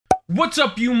What's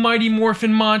up, you Mighty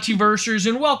Morphin MontyVersers,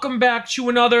 and welcome back to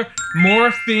another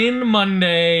Morphin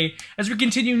Monday as we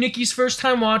continue Nicki's first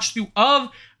time watch through of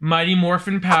Mighty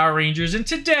Morphin Power Rangers. And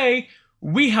today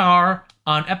we are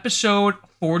on episode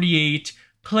 48,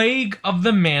 Plague of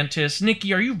the Mantis.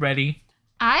 Nicki, are you ready?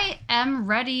 I am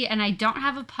ready, and I don't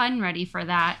have a pun ready for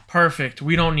that. Perfect.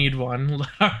 We don't need one.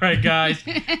 All right, guys,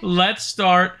 let's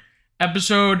start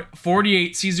episode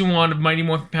 48, season 1 of Mighty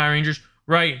Morphin Power Rangers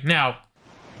right now.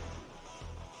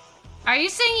 Are you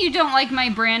saying you don't like my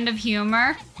brand of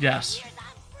humor? Yes.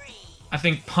 I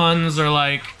think puns are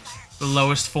like the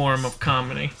lowest form of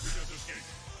comedy.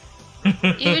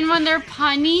 Even when they're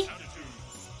punny?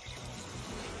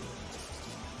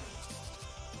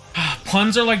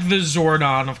 Puns are like the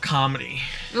Zordon of comedy.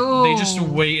 Ooh. They just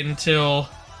wait until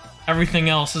everything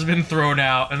else has been thrown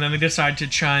out and then they decide to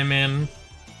chime in.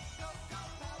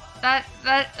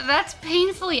 That's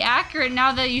painfully accurate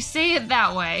now that you say it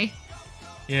that way.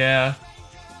 Yeah.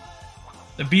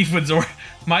 The beef with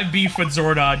my beef with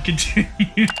Zordon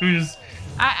continues.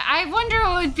 I wonder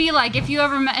what it would be like if you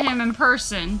ever met him in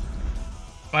person.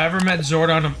 If I ever met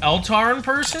Zordon of Eltar in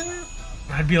person,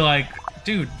 I'd be like,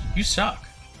 dude, you suck.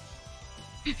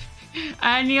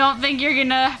 And you don't think you're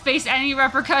gonna face any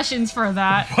repercussions for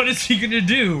that? What is he gonna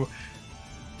do?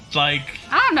 Like...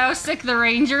 I don't know, sick the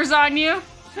Rangers on you?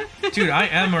 Dude, I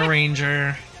am a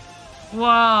Ranger.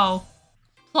 Whoa.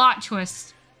 Plot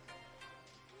twist.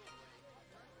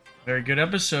 Very good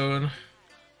episode.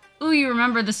 Ooh, you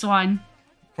remember this one.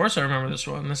 Of course I remember this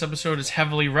one. This episode is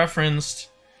heavily referenced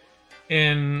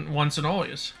in Once and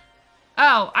Always.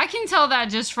 Oh, I can tell that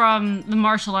just from the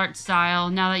martial arts style,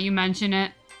 now that you mention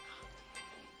it.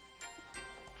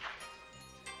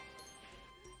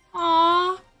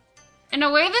 Aww. In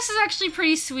a way, this is actually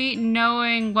pretty sweet,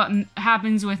 knowing what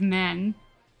happens with men.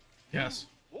 Yes.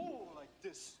 Like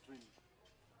this, Trini.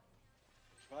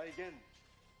 Try again.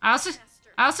 I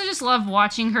also just love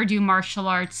watching her do martial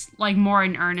arts, like, more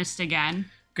in earnest again.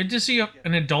 Good to see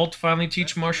an adult finally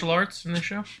teach martial arts in the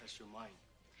show. That's your mind.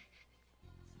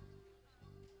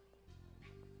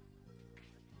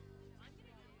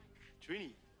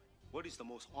 Trini, what is the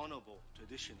most honorable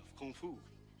tradition of Kung Fu?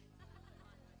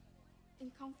 In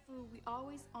Kung Fu, we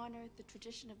always honor the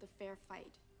tradition of the fair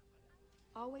fight.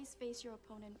 Always face your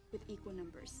opponent with equal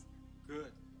numbers.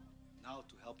 Good. Now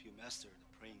to help you master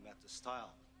the praying mantis style,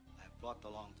 I have brought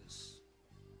along this.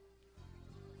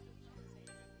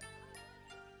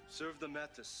 Serve the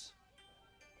mantis.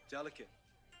 Delicate,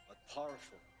 but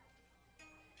powerful.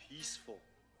 Peaceful.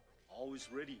 Always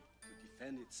ready to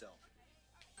defend itself.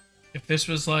 If this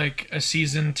was like a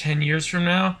season 10 years from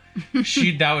now,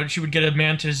 she would get a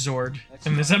Mantis Zord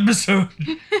in this episode.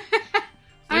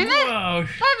 I mean, that'd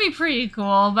be pretty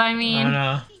cool, but I mean, I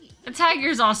know. The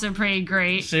tiger's also pretty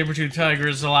great. Saber-tooth tiger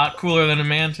is a lot cooler than a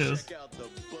mantis. Check out the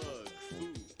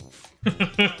bug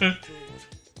food.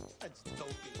 That's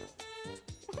dopey.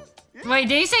 Wait,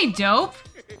 did he say dope?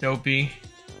 Dopey.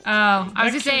 Oh, I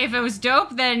was gonna say, if it was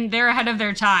dope, then they're ahead of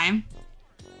their time.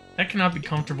 That cannot be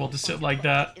comfortable to sit like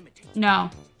that. No.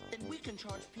 Then we can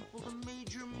charge people a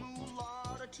major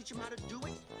moolah to teach them how to do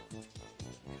it.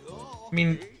 I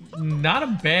mean, not a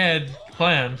bad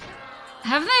plan.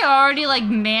 Have they already, like,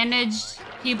 managed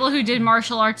people who did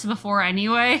martial arts before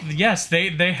anyway? Yes,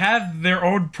 they have their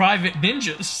own private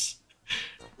ninjas.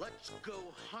 Let's go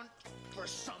hunt for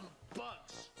some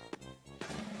bugs.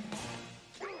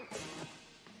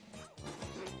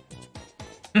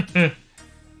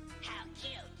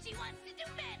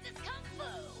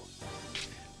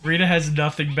 Rita has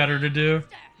nothing better to do.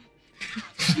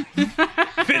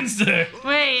 Finster!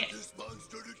 Wait. This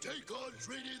monster to take on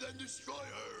Trini, then destroy her.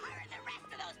 The rest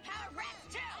of those power rats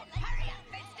too. Hurry up,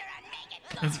 Finster, and make it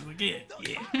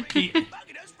good. Yeah.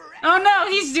 Oh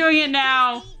no, he's doing it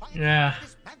now. Yeah.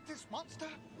 This mantis monster.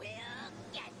 We'll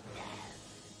get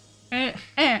them.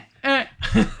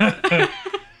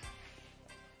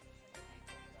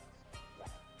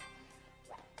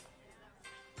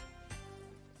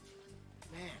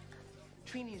 Man,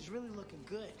 Trini is really looking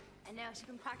good. And now she's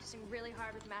been practicing really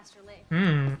hard with Master Lee.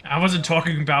 I wasn't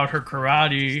talking about her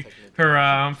karate,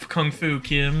 her kung fu,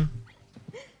 Kim.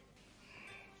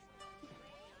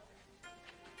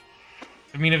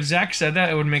 I mean, if Zach said that,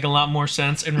 it would make a lot more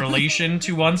sense in relation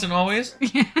to Once and Always.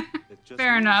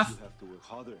 Fair enough. You have to work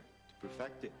harder to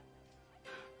perfect it.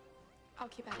 I'll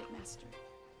keep at it, Master.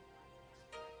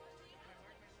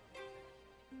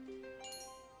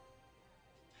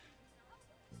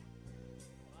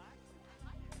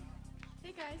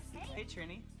 Hey guys. Hey,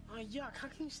 Trini. Oh, yuck. How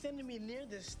can you stand to me near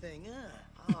this thing?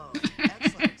 Oh,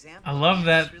 excellent example. I love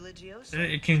that Religioso.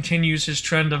 it continues his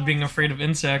trend of being afraid of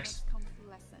insects. Kung Fu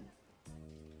lesson.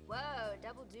 Whoa,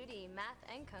 double duty, math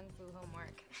and kung fu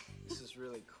homework. This is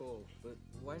really cool, but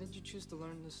why did you choose to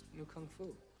learn this new kung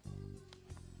fu?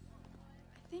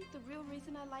 I think the real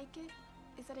reason I like it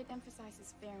is that it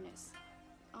emphasizes fairness.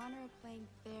 Honor of playing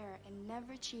fair and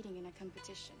never cheating in a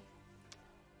competition.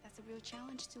 That's a real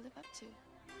challenge to live up to.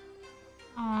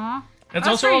 Aww. That's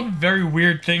also a very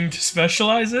weird thing to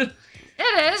specialize in.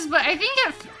 It is, but I think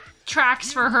it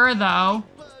tracks for her, though.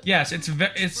 Yes, it's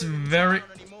very...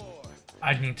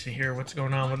 I need to hear what's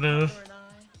going on with this.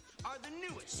 Are the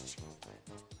newest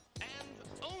and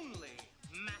only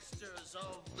masters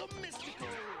of the mystical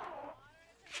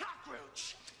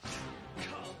cockroach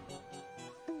kung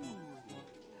fu.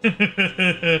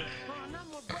 Oh, not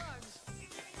more bugs.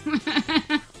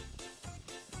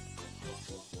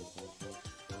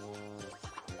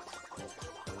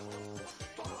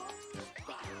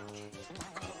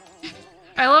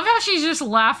 I love how she's just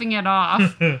laughing it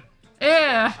off.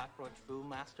 Yeah. Cockroach Fu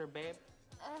master, babe?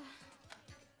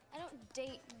 I don't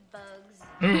date bugs.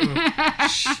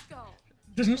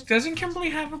 Doesn't Kimberly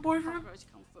have a boyfriend?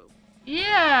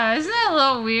 Yeah, isn't that a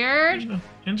little weird?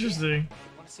 Interesting.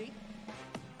 Want to see?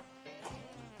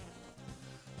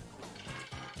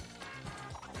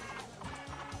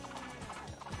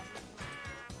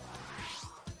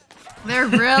 They're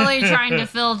really trying to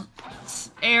fill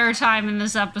airtime in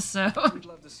this episode. We'd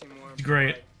love to see more.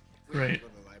 Great. Great. Go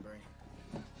to the library.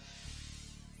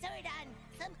 Zordon,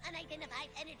 some unidentified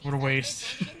entity. What a waste.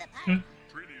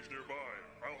 Trini's nearby.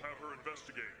 I'll have her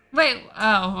investigate. Wait,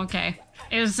 oh, okay.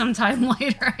 It was sometime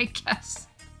later, I guess.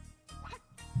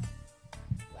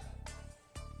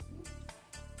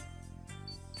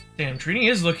 Damn,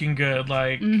 Trini is looking good.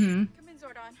 Like, Come in,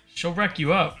 Zordon. she'll wreck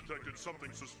you up. Detected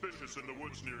something suspicious in the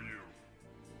woods near you.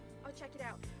 I'll check it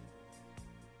out.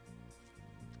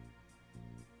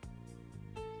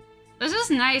 This is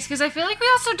nice, because I feel like we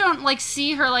also don't, like,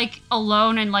 see her, like,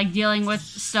 alone and, like, dealing with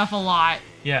stuff a lot.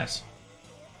 Yes.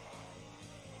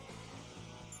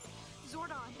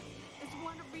 Zordon, it's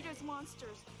one of Rita's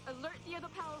monsters. Alert the other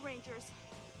Power Rangers.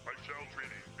 I shall,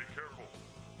 Trini. Be careful.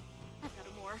 I've got a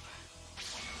morph.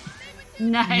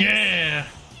 Nice. Yeah.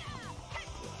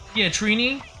 Yeah,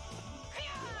 Trini.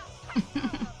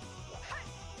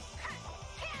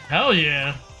 Hell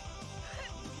yeah.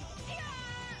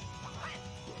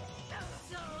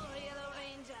 So, Yellow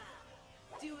Ranger,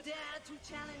 do you dare to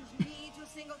challenge me to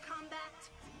single combat?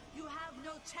 You have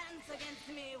no chance against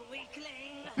me,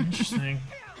 weakling. Interesting.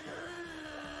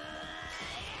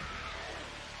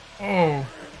 Oh,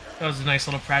 that was a nice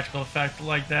little practical effect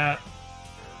like that.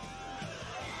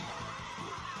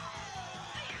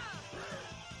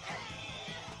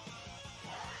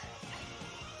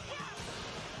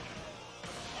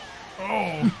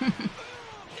 Oh.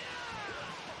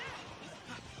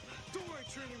 Don't worry,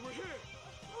 Trini, we're here.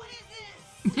 What is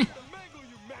this? The mangle,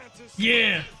 you mantis.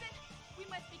 Yeah. We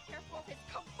must be careful of his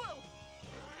kung fu.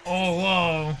 Oh,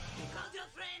 whoa. Call your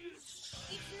friends.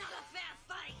 It's not a fair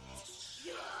fight.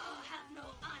 You have no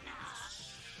honor.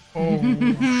 Oh,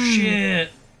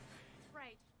 shit.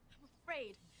 Right. I'm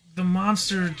afraid. The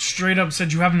monster straight up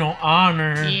said you have no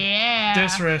honor. Yeah.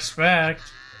 Disrespect.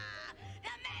 The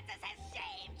mantis has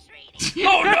shamed Trini.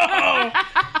 Oh, no.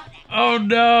 Oh,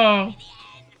 no.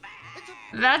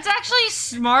 That's actually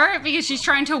smart, because she's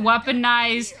trying to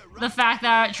weaponize the fact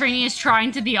that Trini is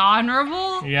trying to be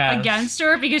honorable Yes. against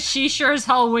her, because she sure as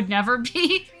hell would never be.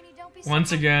 Trini, don't be so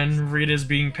Once again, Rita's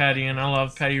being petty, and I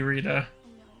love petty Rita.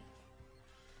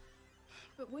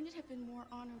 But wouldn't it have been more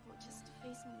honorable just to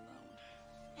face him alone?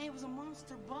 Hey, it was a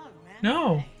monster bug, man.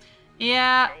 No.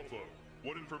 Yeah. Alpha,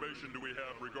 what information do we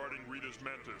have regarding Rita's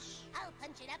mantis? I'll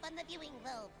punch it up on the viewing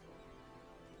globe.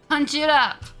 Punch it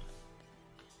up.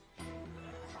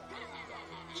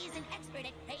 He's an expert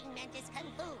at praying mantis kung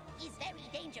fu. He's very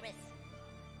dangerous.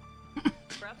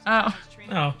 Perhaps Oh.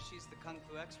 Trini, Oh. she's the kung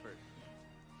fu expert.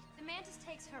 The mantis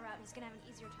takes her out and is gonna have an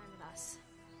easier time with us.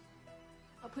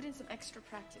 I'll put in some extra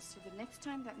practice so the next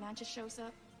time that Mantis shows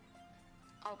up,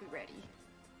 I'll be ready.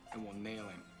 And we'll nail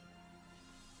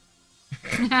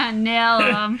him. Nail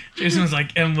him. Jason's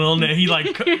like, and we'll he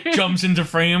like jumps into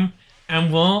frame,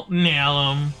 and we'll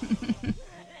nail him.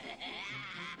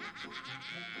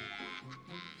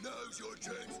 Now's your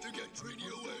chance to get Trini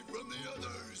away from the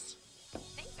others.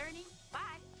 Thanks, Ernie.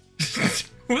 Bye.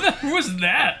 Who was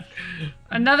that?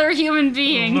 Another human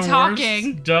being The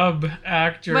talking. worst dub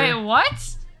actor. Wait,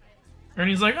 what?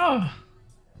 Ernie's like, oh,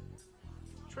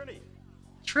 Trini.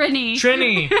 Trini.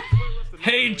 Trini.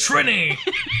 Hey, Trini.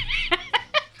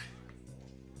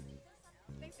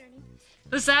 Thanks, Ernie.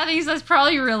 The sad thing is that's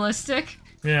probably realistic.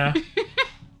 Yeah. I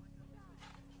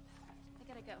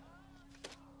gotta go.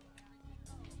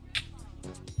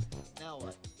 Now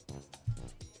what?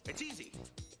 It's easy.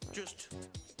 Just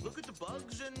look at the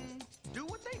bugs and do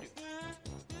what they do.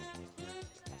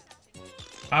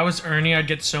 If I was Ernie, I'd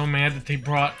get so mad that they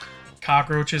brought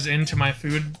cockroaches into my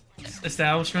food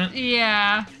establishment.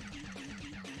 Yeah.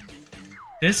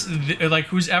 Like,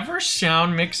 who's ever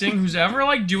sound mixing, who's ever,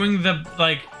 like, doing the,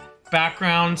 like,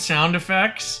 background sound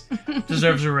effects,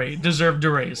 deserved a raise.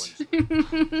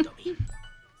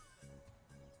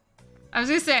 I was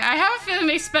gonna say, I have a feeling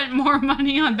they spent more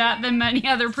money on that than many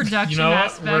other production You know what?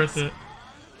 aspects. Worth it.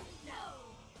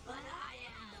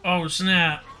 Oh,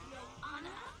 snap.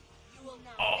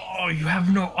 Oh, you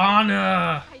have no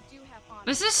honor.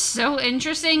 This is so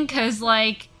interesting because,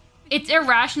 like, it's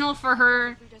irrational for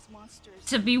her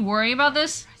to be worried about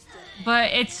this,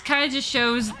 but it's kind of just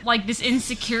shows, like, this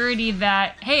insecurity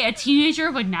that, hey, a teenager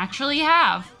would naturally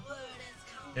have.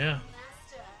 Yeah.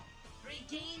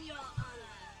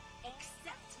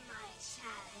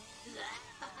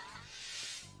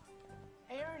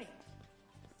 Hey, Ernie.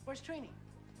 Where's Trini?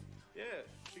 Yeah,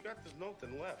 she got this note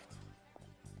and left.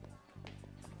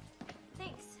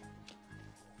 Thanks.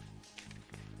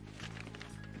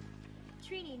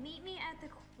 Trini, meet me at the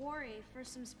quarry for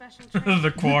some special training.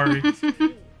 The quarry.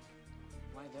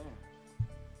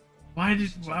 Why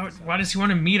there? Why does he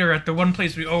want to meet her at the one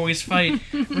place we always fight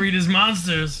Rita's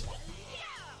monsters?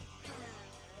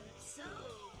 So,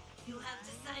 you have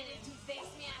decided to face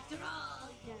me after all,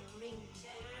 young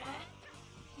Ranger.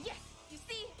 Yes, you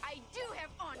see, I do have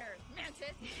honor,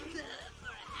 Mantis.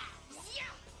 Perhaps. Yeah.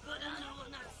 But honor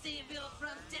will not save you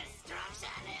from destruction.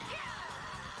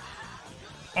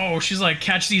 Oh, she's like,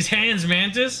 catch these hands,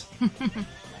 Mantis. The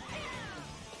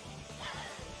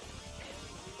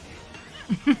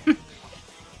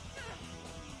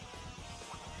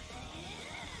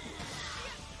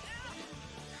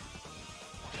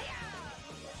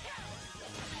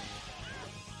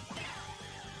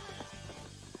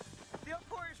old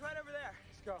quarry's right over there.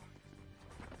 Let's go.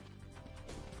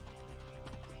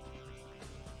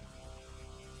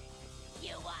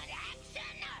 You want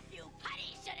action? A few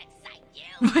putties should excite you.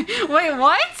 Wait,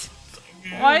 what?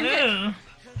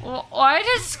 Why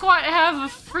does Squat have a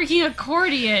freaking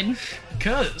accordion?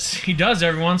 Because he does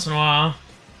every once in a while.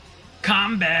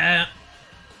 Combat.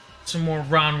 Some more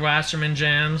Ron Wasserman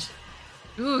jams.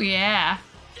 Ooh, yeah.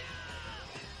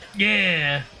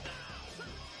 Yeah.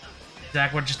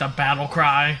 Zach, what, just a battle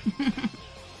cry? You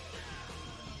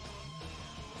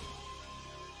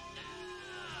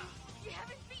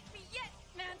haven't beat me yet,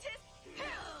 Mantis.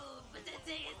 Oh, but the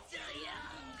day is still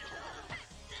young.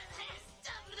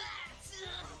 Stop that.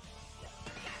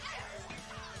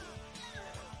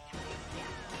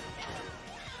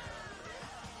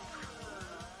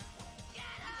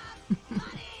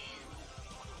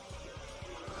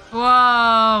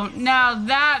 Whoa, now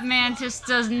that Mantis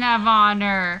doesn't have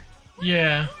honor.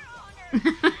 Yeah. One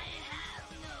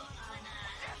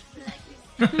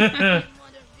of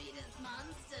Rita's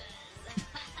monsters.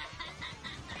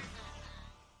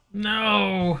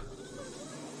 No.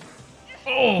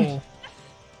 Oh.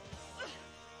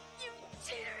 You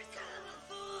cheaters,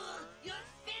 fool! You're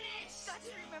finished! Got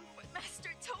to remember what Master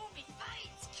told me.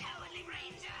 Fight, cowardly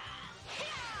ranger!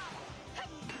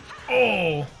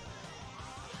 Oh.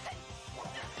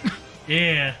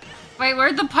 Yeah. Wait,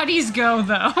 where'd the putties go,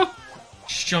 though?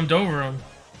 Just jumped over him.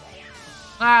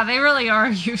 Wow, they really are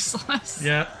useless.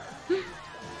 Yeah.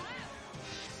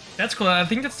 That's cool. I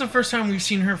think that's the first time we've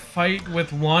seen her fight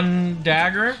with one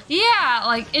dagger. Yeah,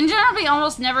 like, in general, we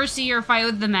almost never see her fight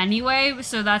with them anyway,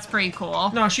 so that's pretty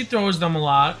cool. No, she throws them a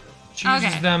lot. She uses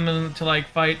Okay. them to, like,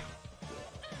 fight.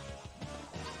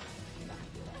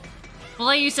 Well,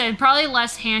 like you said, probably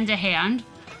less hand-to-hand.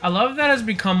 I love that has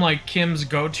become, like, Kim's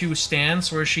go-to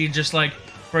stance, where she just, like,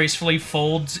 gracefully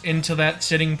folds into that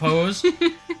sitting pose.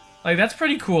 Like, that's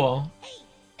pretty cool. Hey,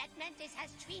 that Mantis has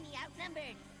Trini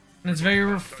outnumbered. And it's very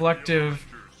reflective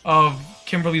of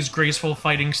Kimberly's graceful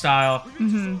fighting style.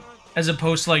 Mm-hmm. As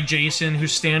opposed to, like, Jason,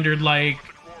 whose standard, like,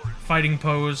 fighting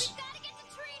pose. Gotta get to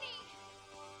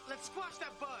Trini! Let's squash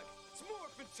that bug. It's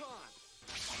morphin' time.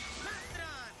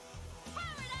 Mastodon.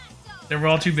 They were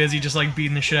all too busy just, like,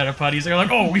 beating the shit out of putties. They're like,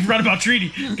 oh, we forgot about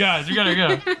Trini. Guys, we gotta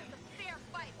go. Fair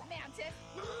fight, Mantis.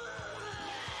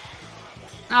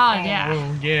 Oh, yeah.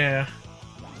 Oh, yeah.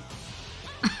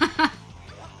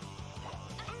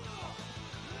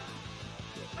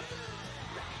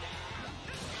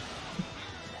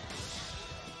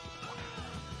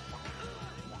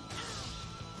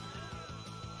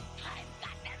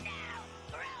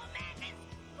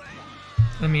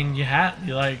 I mean, you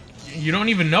don't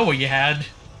even know what you had.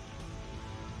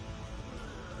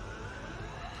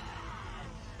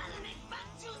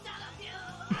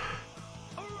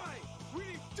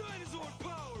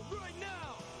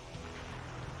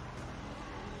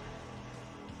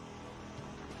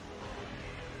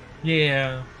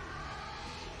 Yeah.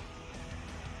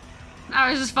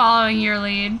 I was just following your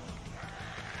lead.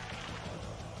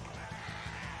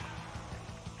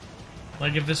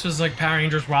 Like, if this was like Power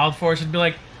Rangers Wild Force, it'd be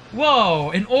like,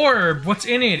 whoa, an orb! What's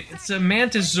in it? It's a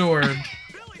Mantis Zord.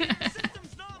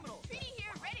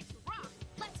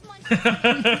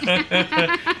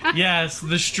 Yes,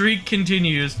 the streak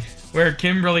continues, where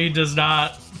Kimberly does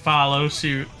not follow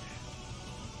suit.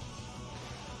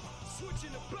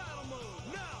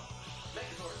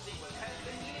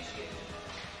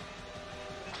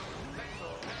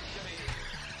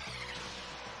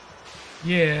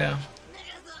 Yeah.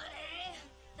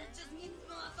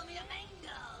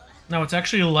 No, it's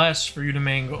actually less for you to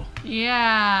mangle.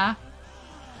 Yeah.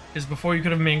 Because before you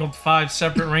could have mangled 5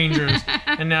 separate Rangers,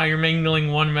 and now you're mangling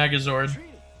 1 Megazord. Trini,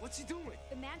 what's he doing?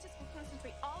 The Mantis will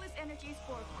concentrate all his energies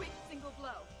for a quick single blow.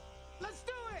 Let's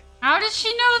do it! How does she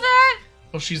know that?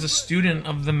 Well, she's a student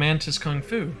of the Mantis Kung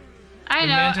Fu. I the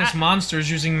know. Mantis monsters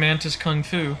using Mantis Kung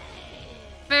Fu.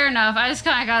 Fair enough. I just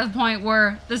kind of got to the point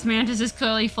where this Mantis is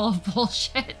clearly full of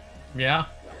bullshit. Yeah.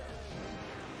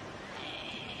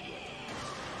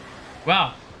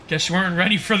 Wow. Guess you weren't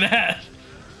ready for that.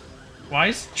 Why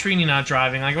is Trini not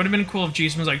driving? Like, it would have been cool if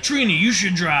Jason was like, Trini, you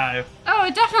should drive. Oh,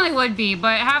 it definitely would be,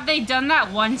 but have they done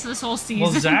that once this whole season?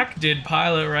 Well, Zach did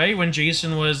pilot, right? When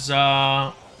Jason was,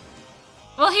 Well,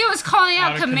 he was calling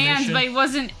out commands, commission. but he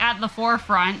wasn't at the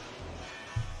forefront.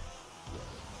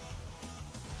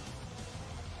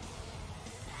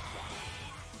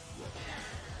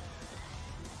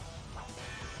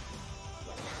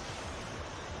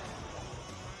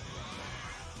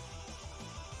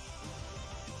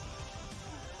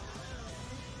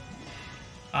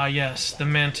 Yes, the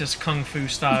Mantis Kung Fu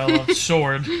style of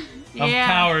sword. Of Yeah.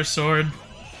 power sword.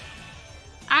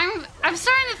 I'm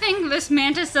starting to think this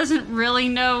Mantis doesn't really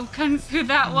know Kung Fu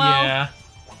that well. Yeah.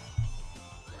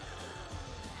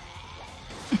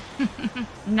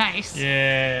 Nice.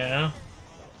 Yeah.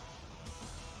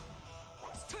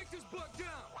 Let's take this bug down.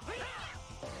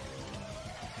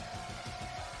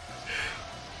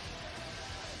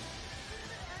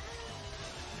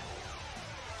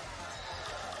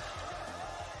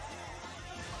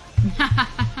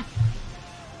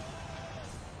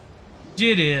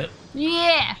 Did it.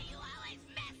 Yeah.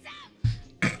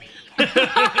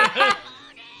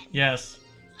 Yes.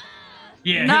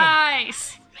 Yeah,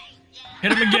 Nice.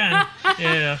 hit him again.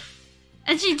 Yeah.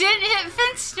 And she didn't hit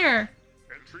Finster. And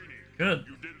Trini, Good.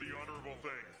 you did the honorable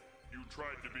thing. You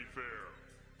tried to be fair.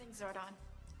 Thanks, Zordon.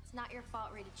 It's not your fault,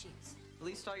 Rita cheats. At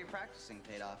least all your practicing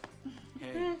paid off.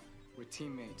 Hey, we're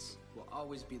teammates. We'll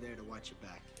always be there to watch your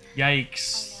back.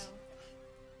 Yikes. I know.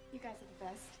 You guys are the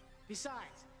best.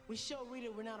 Besides, we show Rita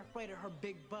we're not afraid of her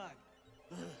big bug.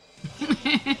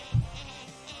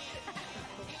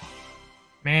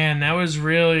 Man, that was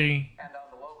really... And on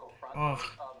the local front, Ugh.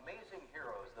 amazing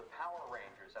heroes, the Power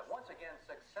Rangers, have once again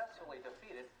successfully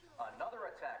defeated another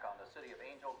attack on the city of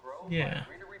Angel Grove Yeah.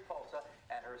 by Rita Repulsa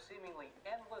and her seemingly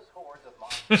endless hordes of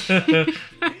monsters.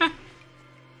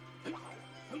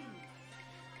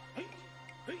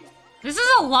 This is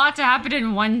a lot to happen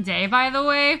in one day, by the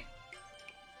way.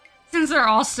 Since they're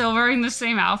all still wearing the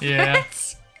same outfits. Yeah.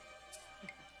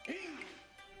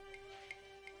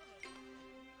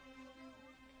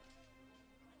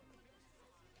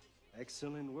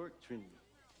 Excellent work, Trini.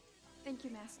 Thank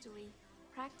you, Master Lee.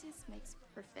 Practice makes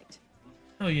perfect.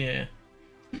 Oh, yeah.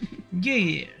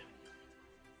 Yeah.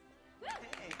 I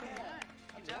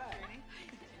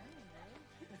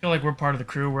feel like we're part of the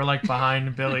crew. We're like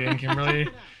behind Billy and Kimberly.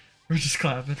 We're just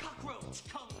clapping. Cockroach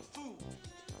Kung Fu.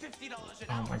 $50 an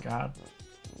Oh hour. my god.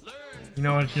 Learn. You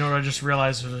know what I just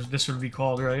realized this would be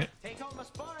called, right? Take home a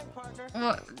sparring partner.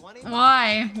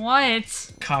 Why?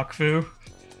 What? Cock Fu.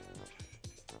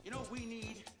 You know, we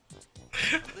need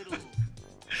a little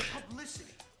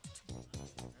publicity.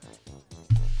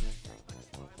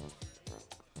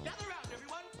 Gather round,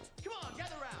 everyone. Come on,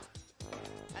 gather round.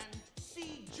 And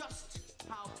see just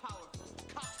how powerful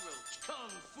Cockroach Kung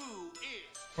Fu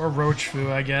is. Or Roach Fu,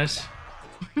 I guess.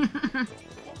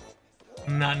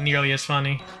 Not nearly as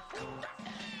funny.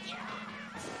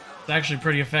 It's actually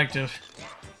pretty effective.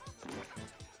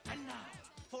 And now,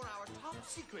 for our top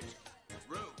secret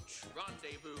Roach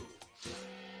Rendezvous.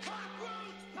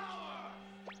 Cockroach Power!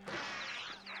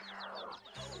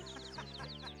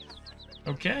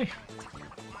 Okay.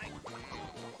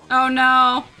 Oh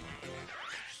no.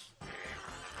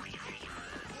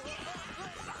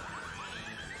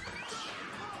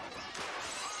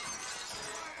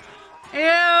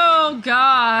 Ew,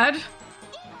 God.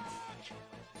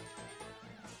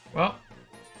 Well,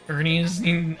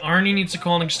 Arnie needs to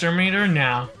call an exterminator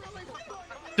now.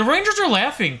 The Rangers are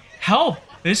laughing. help.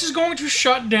 This is going to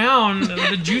shut down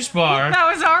the juice bar.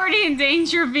 That was already in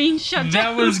danger of being shut down.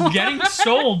 That was getting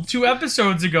sold 2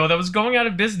 episodes ago. That was going out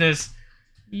of business.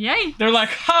 Yikes. They're like,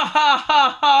 ha ha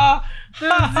ha ha.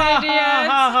 Those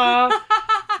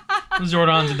idiots.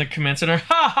 Zordon's in the command center.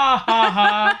 Ha ha ha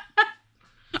ha.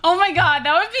 Oh my god,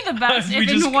 that would be the best if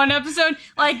in one episode,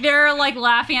 like, they're, like,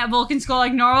 laughing at Vulcan Skull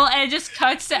like normal, and it just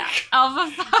cuts to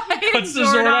Alpha 5. Cuts to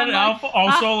Zordon and Alpha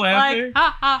also laughing.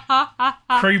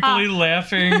 Creepily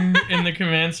laughing in the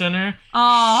command center.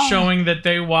 Showing that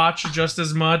they watch just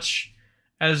as much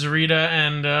as Rita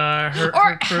and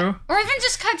her crew. Or even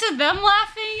just cut to them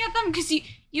laughing at them, because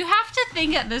you have to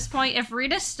think at this point, if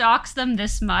Rita stalks them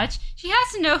this much, she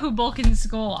has to know who Bulk and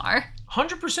Skull are.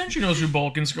 100% she knows who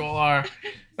Bulk and Skull are.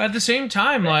 But at the same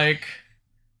time, like,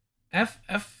 F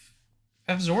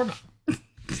Zordon.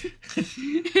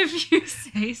 If you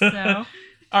say so.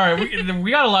 All right,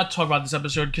 we got a lot to talk about this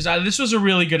episode, because this was a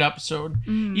really good episode.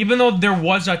 Even though there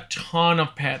was a ton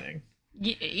of padding.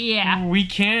 Yeah. We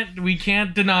can't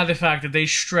deny the fact that they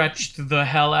stretched the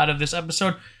hell out of this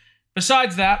episode.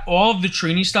 Besides that, all of the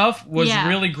Trini stuff was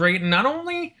really great. And not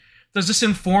only does this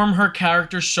inform her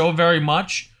character so very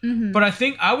much, but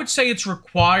I would say it's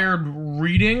required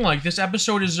reading. Like, this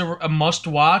episode is a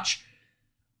must-watch.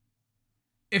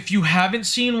 If you haven't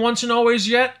seen Once and Always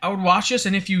yet, I would watch this.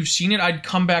 And if you've seen it, I'd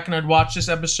come back and I'd watch this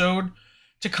episode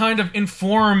to kind of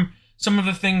inform some of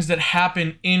the things that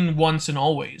happen in Once and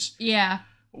Always. Yeah.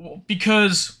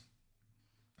 Because...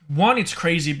 one, it's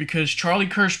crazy because Charlie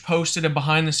Kirsch posted a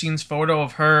behind-the-scenes photo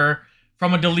of her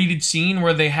from a deleted scene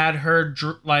where they had her,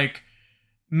 like,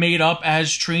 made up as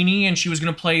Trini, and she was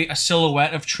going to play a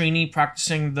silhouette of Trini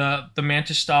practicing the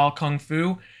Mantis-style Kung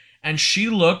Fu, and she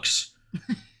looks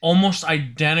almost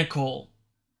identical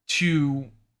to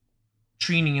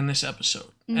Trini in this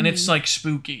episode. And it's, like,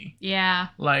 spooky. Yeah.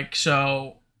 Like,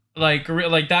 so, like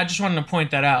that, I just wanted to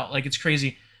point that out. Like, it's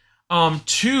crazy.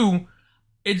 2...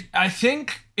 I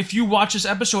think if you watch this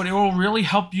episode, it will really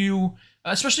help you,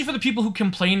 especially for the people who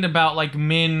complained about, like,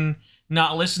 Min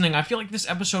not listening. I feel like this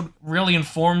episode really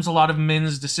informs a lot of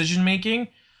Min's decision-making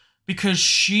because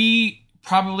she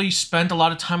probably spent a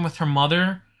lot of time with her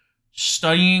mother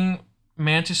studying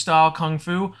Mantis-style Kung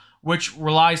Fu, which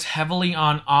relies heavily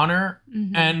on honor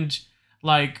and,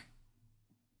 like,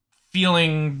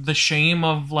 feeling the shame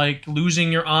of, like,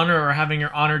 losing your honor or having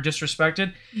your honor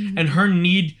disrespected, and her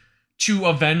need to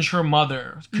avenge her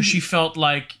mother because she felt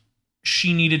like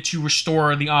she needed to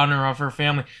restore the honor of her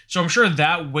family. So I'm sure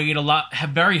that weighed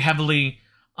very heavily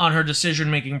on her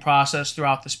decision-making process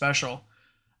throughout the special,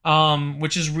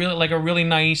 which is really, like, a really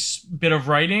nice bit of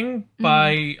writing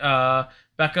by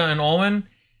Becca and Alwyn,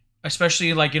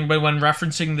 especially, like, when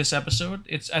referencing this episode.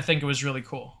 I think it was really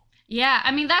cool. Yeah,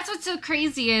 I mean, that's what's so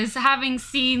crazy is having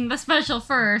seen the special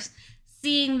first,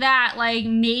 seeing that, like,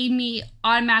 made me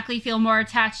automatically feel more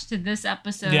attached to this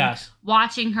episode. Yes.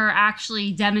 Watching her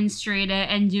actually demonstrate it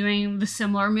and doing the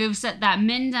similar moveset that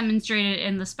Min demonstrated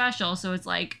in the special. So it's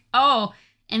like, oh,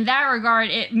 in that regard,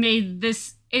 it made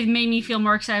me feel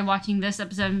more excited watching this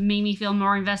episode. It made me feel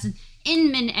more invested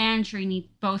in Min and Trini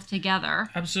both together.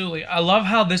 Absolutely. I love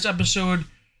how this episode,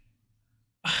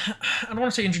 I don't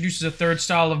want to say introduces a third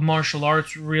style of martial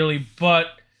arts, really, but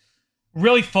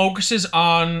really focuses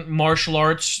on martial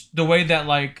arts the way that,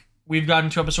 like, we've gotten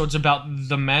 2 episodes about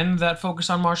the men that focus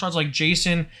on martial arts. Like,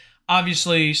 Jason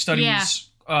obviously studies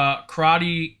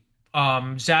karate.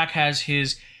 Zach has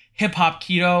his hip-hop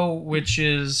keto, which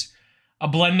is a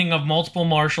blending of multiple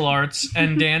martial arts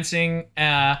and dancing.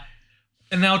 And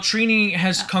now Trini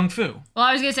has kung fu. Well,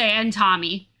 I was going to say, and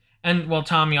Tommy. And, well,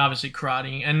 Tommy, obviously,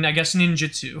 karate. And I guess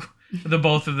ninjutsu, the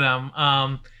both of them.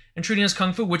 And Trini has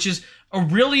kung fu, which is a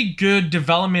really good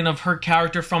development of her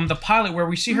character from the pilot, where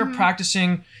we see her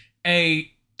practicing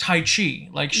a Tai Chi.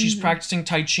 Like, she's practicing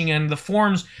Tai Chi and the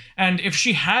forms. And if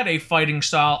she had a fighting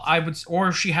style, or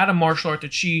if she had a martial art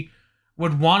that she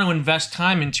would want to invest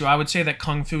time into, I would say that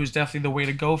kung fu is definitely the way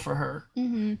to go for her.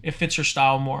 It fits her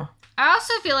style more. I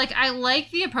also feel like I like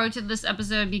the approach of this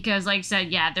episode because, like I said,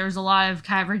 yeah, there's a lot of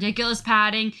kind of ridiculous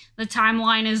padding. The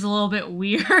timeline is a little bit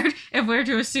weird if we're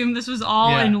to assume this was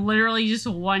all in literally just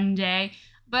one day.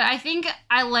 But I think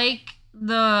I like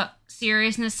the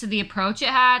seriousness to the approach it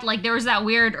had. Like, there was that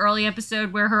weird early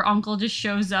episode where her uncle just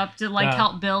shows up to, like,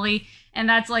 help Billy. And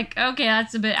that's like, okay,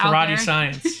 that's a bit out there. Karate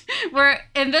science. Where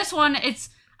in this one,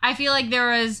 I feel like there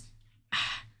was...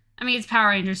 I mean, it's Power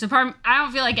Rangers, so I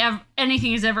don't feel like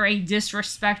anything is ever a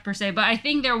disrespect per se, but I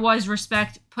think there was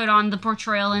respect put on the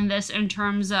portrayal in this in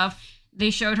terms of they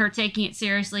showed her taking it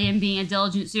seriously and being a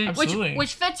diligent student,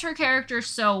 which fits her character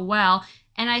so well.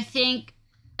 And I think,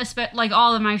 like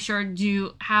all of them, I'm sure,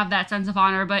 do have that sense of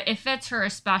honor, but it fits her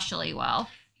especially well.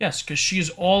 Yes, because she is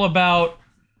all about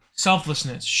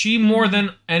selflessness. She, more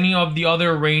than any of the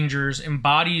other Rangers,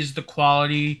 embodies the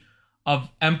quality of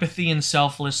empathy and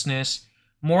selflessness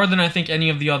more than I think any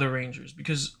of the other Rangers.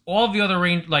 Because all of the other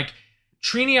like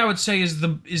Trini, I would say, is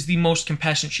the most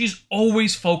compassionate. She's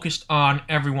always focused on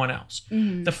everyone else.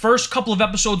 The first couple of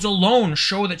episodes alone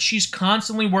show that she's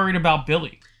constantly worried about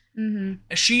Billy.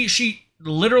 She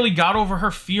literally got over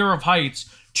her fear of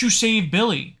heights to save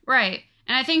Billy. Right.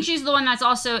 And I think she's the one that's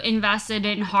also invested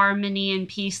in harmony and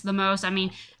peace the most. I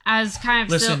mean, as kind of...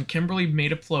 Listen, Kimberly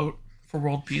made a float for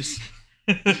world peace.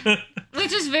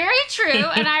 Which is very true,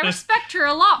 and I respect her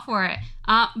a lot for it.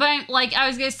 But, like, I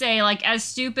was going to say, like, as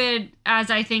stupid as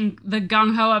I think the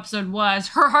gung-ho episode was,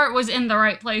 her heart was in the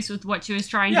right place with what she was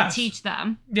trying to teach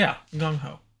them. Yeah,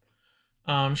 gung-ho.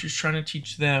 She was trying to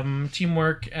teach them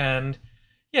teamwork, and...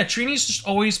 yeah, Trini's just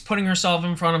always putting herself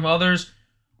in front of others.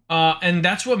 And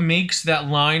that's what makes that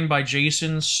line by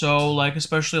Jason so, like,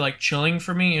 especially, like, chilling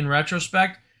for me in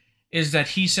retrospect, is that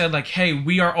he said, like, hey,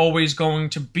 we are always going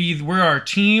to be, we're our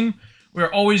team.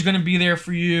 We're always going to be there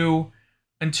for you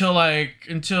until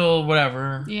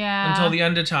whatever. Yeah. Until the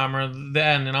end of time or the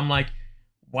end. And I'm like,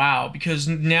 wow. Because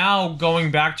now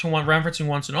going back to referencing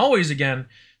Once and Always again,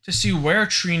 to see where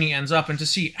Trini ends up and to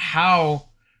see how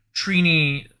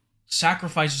Trini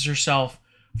sacrifices herself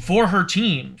for her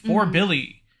team, for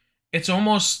Billy. It's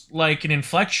almost like an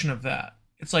inflection of that.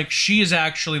 It's like she is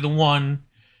actually the one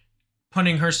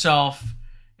putting herself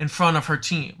in front of her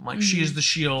team. Like she is the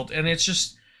shield. And it's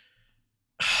just,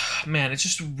 man, it's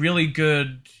just really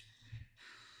good.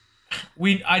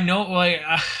 I know, like,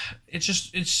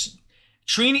 it's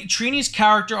Trini's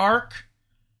character arc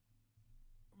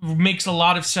makes a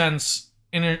lot of sense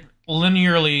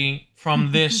linearly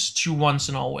from this to Once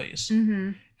and Always.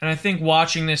 And I think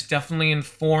watching this definitely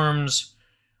informs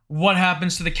what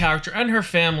happens to the character and her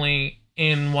family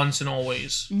in Once and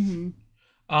Always.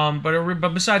 But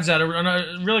besides that,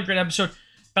 a really great episode.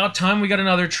 About time we got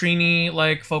another Trini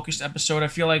like focused episode. I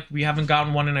feel like we haven't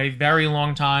gotten one in a very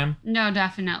long time. No,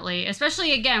 definitely.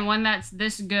 Especially, again, one that's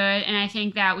this good. And I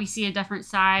think that we see a different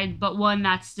side, but one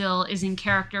that still is in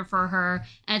character for her.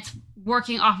 And it's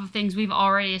working off of things we've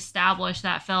already established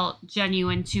that felt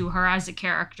genuine to her as a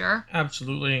character.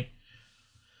 Absolutely.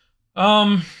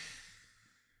 I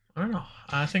don't know.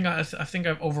 I think I've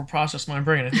overprocessed my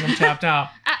brain. I think I'm tapped out.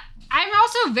 I'm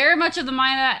also very much of the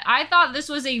mind that I thought this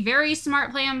was a very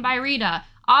smart plan by Rita.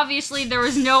 Obviously, there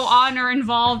was no honor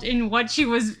involved in what she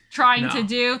was trying to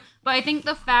do, but I think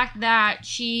the fact that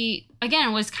she,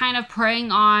 again, was kind of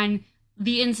preying on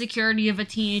the insecurity of a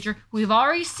teenager who we've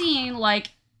already seen, like,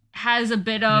 has a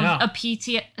bit of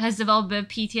has developed a bit of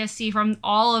PTSD from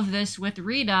all of this with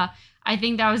Rita. I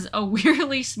think that was a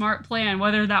weirdly smart plan,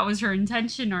 whether that was her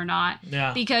intention or not.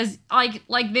 Yeah. Because,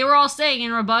 like they were all saying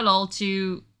in rebuttal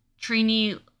to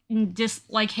Trini just,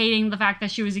 like, hating the fact that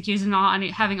she was accused of not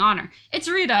having honor. It's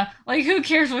Rita. Like, who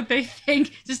cares what they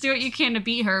think? Just do what you can to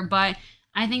beat her. But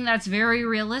I think that's very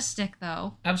realistic,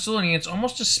 though. Absolutely. It's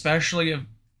almost especially,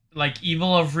 like,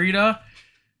 evil of Rita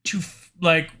to,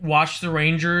 like, watch the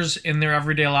Rangers in their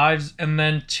everyday lives and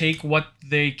then take what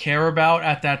they care about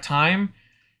at that time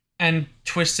and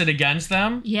twist it against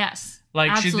them. Yes. Like,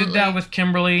 absolutely. She did that with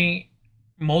Kimberly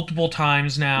multiple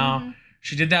times now.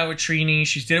 She did that with Trini.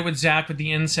 She did it with Zach with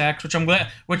the insects, which I'm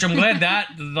glad that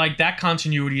like that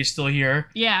continuity is still here.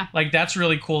 Yeah. Like, that's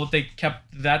really cool that they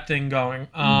kept that thing going.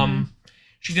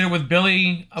 She did it with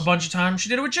Billy a bunch of times. She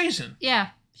did it with Jason. Yeah.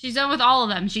 She's done with all of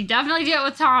them. She definitely did it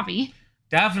with Tommy.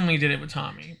 Definitely did it with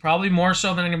Tommy. Probably more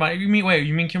so than anybody. You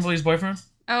mean Kimberly's boyfriend?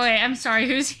 Oh, wait, I'm sorry.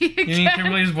 Who's he again? You mean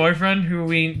Kimberly's boyfriend, who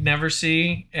we never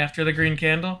see after the green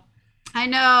candle? I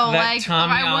know, that like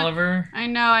Tommy Oliver. I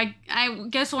know. I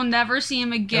guess we'll never see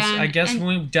him again. I guess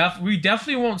we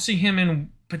definitely won't see him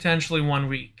in potentially 1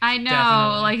 week. I know,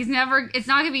 definitely. Like it's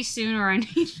not gonna be soon or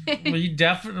anything. we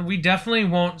definitely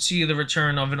won't see the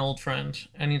return of an old friend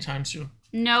anytime soon.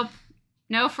 Nope,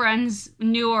 no friends,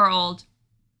 new or old.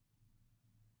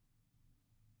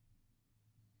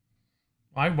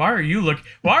 Why are you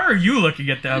looking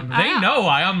at them? They know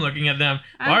why I'm looking at them.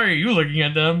 Why are you looking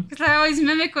at them? Because I always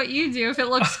mimic what you do if it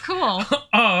looks cool.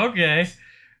 Oh, okay.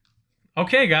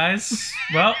 Okay, guys.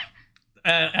 Well,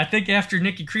 I think after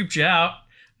Nicki creeped you out,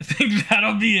 I think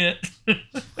that'll be it.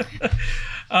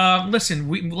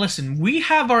 Listen, we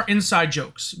have our inside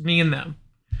jokes, me and them.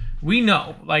 We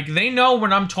know. Like, they know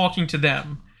when I'm talking to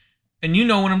them, and you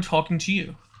know when I'm talking to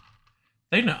you.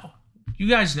 They know. You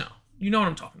guys know. You know what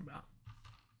I'm talking about.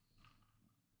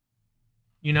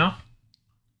 You know?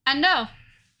 I know.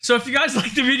 So if you guys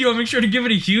like the video, make sure to give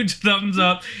it a huge thumbs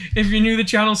up. If you're new to the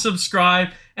channel, subscribe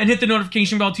and hit the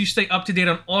notification bell to stay up to date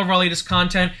on all of our latest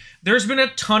content. There's been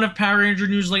a ton of Power Ranger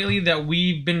news lately that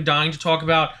we've been dying to talk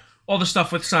about. All the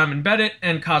stuff with Simon Bennett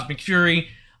and Cosmic Fury.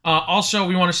 Also,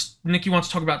 Nicki wants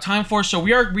to talk about Time Force. So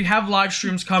we have live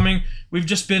streams coming. We've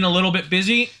just been a little bit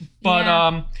busy,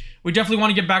 but we definitely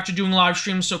want to get back to doing live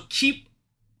streams. So keep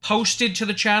posted to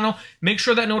the channel. Make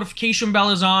sure that notification bell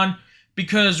is on,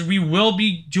 because we will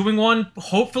be doing one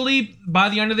hopefully by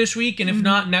the end of this week, and if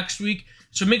not, next week.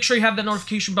 So make sure you have that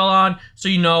notification bell on so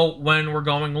you know when we're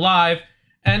going live.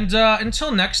 And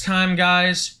until next time,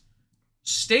 guys,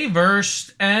 stay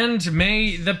versed and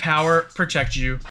may the power protect you.